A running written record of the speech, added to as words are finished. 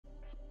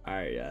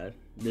Alright, yeah.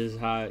 This is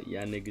how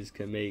y'all niggas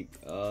can make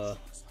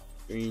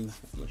screens.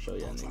 I'm gonna show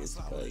y'all niggas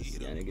because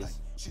y'all niggas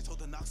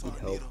need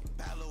help.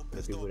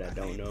 For people that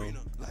don't know,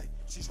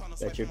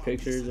 that your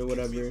pictures or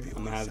whatever,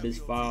 I'm gonna have this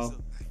file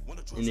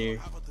in there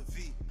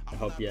to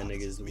help y'all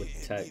niggas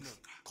with text.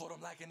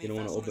 You don't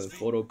want to open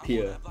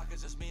Photopea,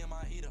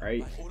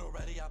 right?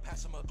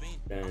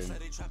 Then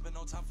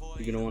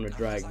you're gonna want to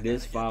drag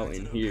this file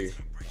in here,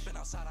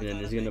 and then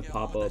it's gonna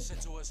pop up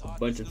a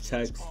bunch of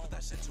text,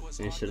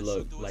 and it should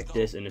look like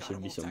this, and there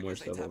should be some more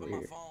stuff over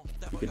here.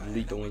 You could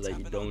delete the ones that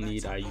you don't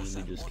need. I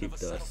usually just keep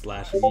the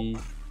 /me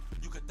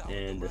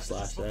and the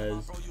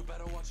 /says,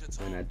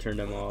 and I turn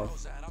them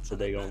off so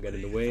they don't get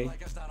in the way.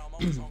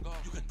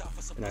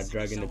 And I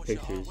drag in the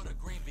pictures.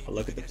 I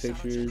look at the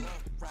pictures,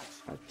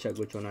 I check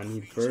which one I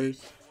need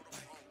first.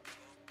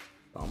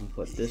 So I'm gonna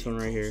put this one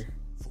right here,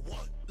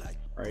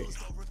 right?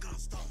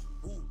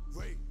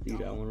 See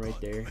that one right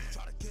there.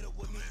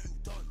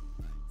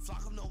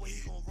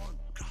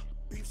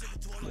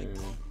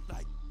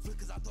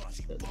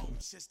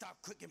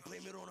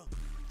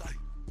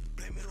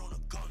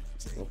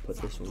 We'll put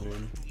this one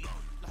in.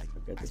 I'll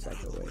get this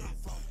out the way.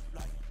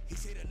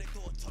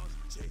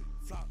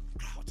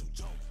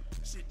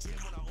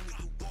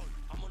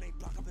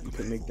 You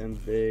can make them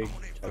big,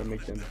 try to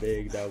make them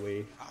big, that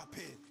way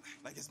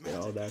get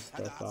all that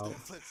stuff out.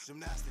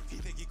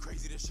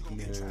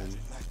 And then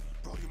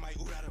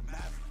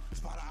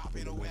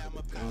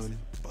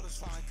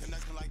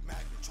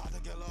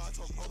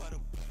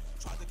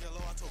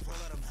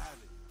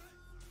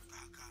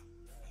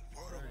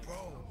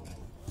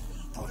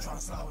I'm trying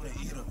to slide with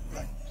an eater.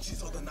 Like, she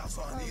told the knots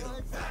so I need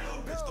her. That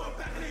little bitch throw it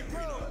back and they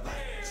breed her.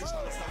 Like, she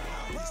trying to slide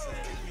with a pizza.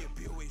 Give me a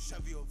BOA,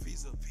 Chevy or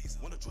Visa.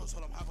 When the drill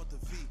told him, how about the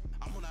V?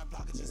 I'm on that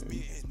block, it's just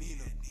me and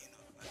Nina.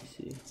 You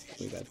see,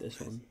 we got this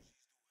one.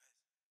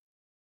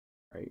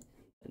 Right,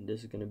 and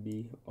this is gonna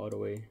be all the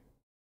way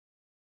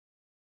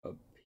up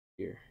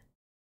here.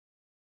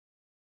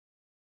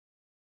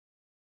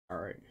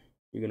 Alright,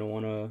 you're gonna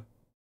wanna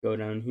go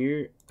down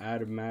here,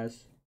 add a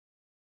mask,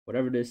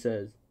 whatever this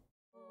says.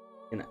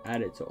 Gonna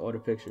add it to all the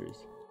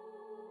pictures.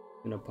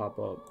 Gonna pop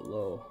up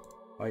below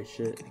white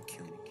shit,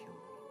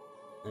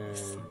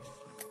 and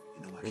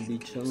gonna be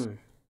chilling,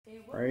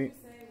 right?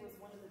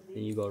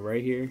 Then you go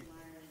right here,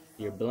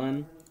 your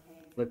blend,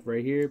 click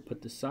right here,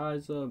 put the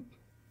size up.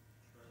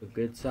 A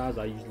good size,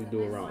 I usually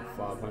do around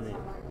 500.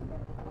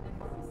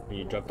 And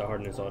you drop the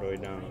hardness all the way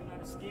down,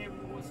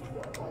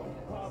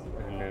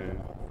 and then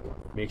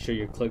make sure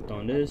you're clicked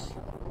on this.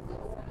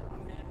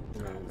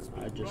 And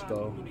I just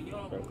go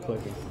start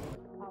clicking.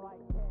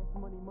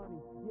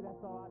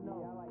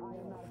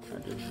 I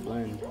just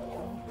blend,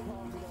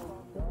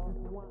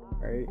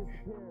 right?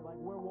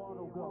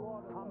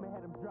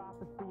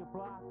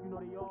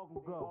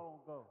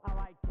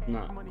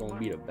 Not gonna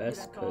be the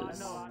best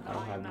because I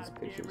don't have these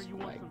pictures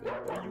like good.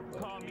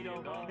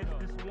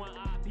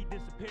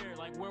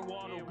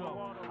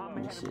 Let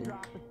me see.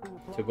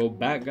 To go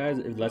back, guys,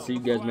 if let's say you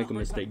guys make a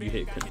mistake, you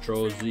hit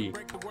Control-Z.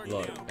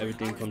 Look,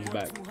 everything comes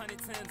back.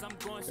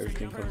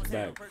 Everything comes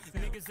back.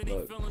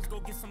 Look.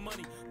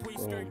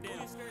 Boom.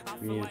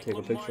 You need to take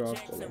a picture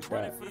off, go like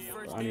that.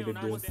 What I need to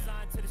do. I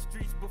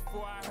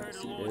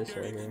see this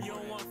right here. Put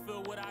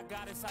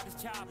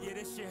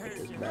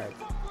this back.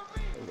 Go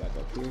back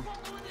up here.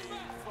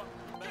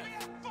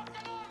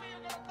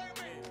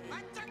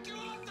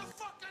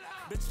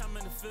 Bitch, I'm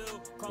in the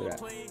field, call a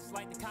plays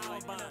like the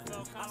Columbine.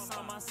 I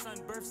saw my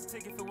son's birth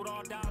certificate with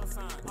all dollar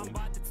signs. I'm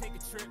about to take a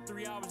trip,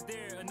 3 hours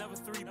there, another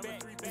 3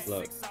 back.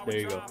 Look, there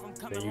you go.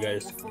 Then you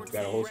guys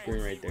got a whole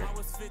screen right there.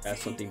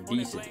 That's something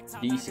decent.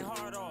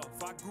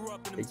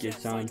 Take your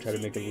time, try to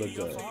make it look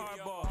good.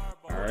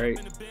 Alright.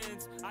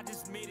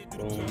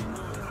 Boom.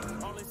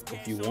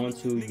 If you want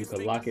to, you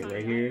can lock it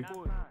right here.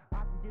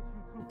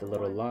 With the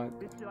little lock.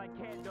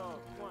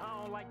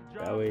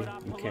 That way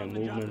you can't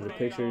move none of the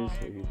pictures.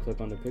 If you click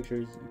on the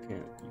pictures,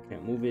 you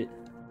can't move it.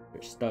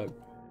 You're stuck.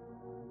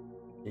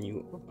 Then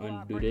you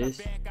undo this,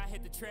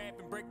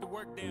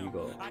 and you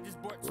go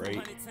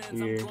right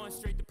here.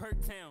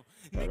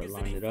 Try to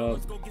line it up.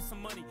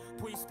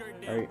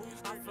 Right.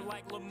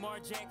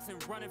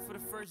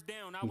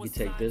 You can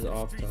take this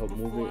off to help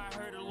move it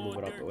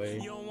out the way.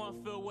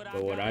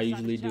 But what I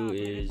usually do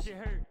is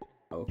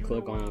I'll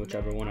click on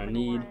whichever one I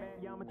need,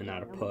 and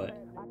I'd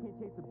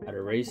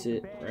erase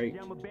it, right?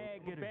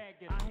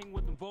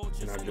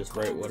 And I'll just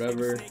write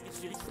whatever,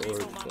 or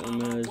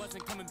Gomez,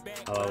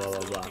 blah blah blah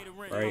blah,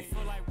 right?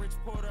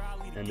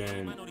 And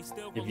then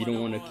if you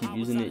don't want to keep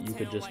using it, you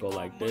could just go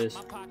like this,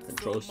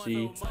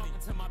 Control-C,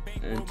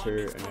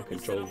 Enter, and then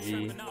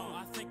Control-V.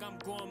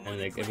 And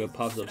like if it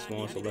pops up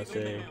small, so let's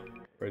say,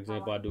 for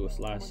example, I do a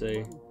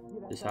 /say.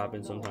 This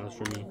happens sometimes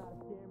for me.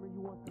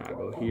 And I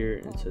go here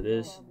into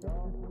this.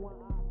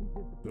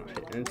 I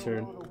hit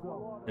Enter.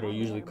 it'll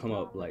usually come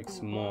up like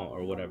small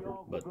or whatever,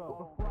 but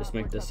just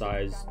make the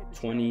size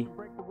 20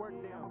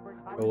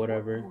 or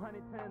whatever.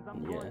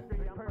 Yeah,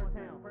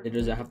 it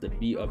doesn't have to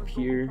be up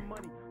here.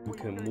 You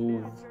can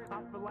move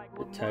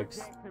the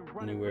text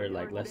anywhere.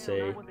 Like, let's say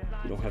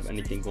you don't have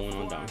anything going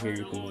on down here,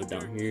 you can move it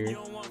down here.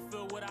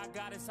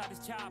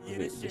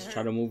 Just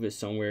try to move it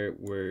somewhere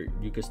where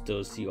you can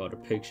still see all the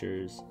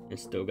pictures and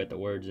still get the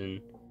words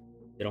in.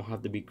 They don't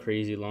have to be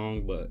crazy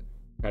long, but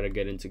try to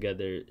get in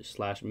together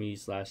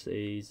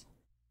 /me/says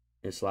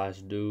and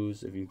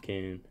 /do's if you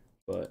can.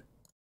 But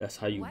that's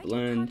how you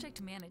blend.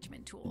 Project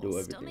management tools do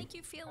everything. still make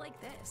you feel like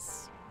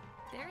this?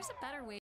 There's a better way.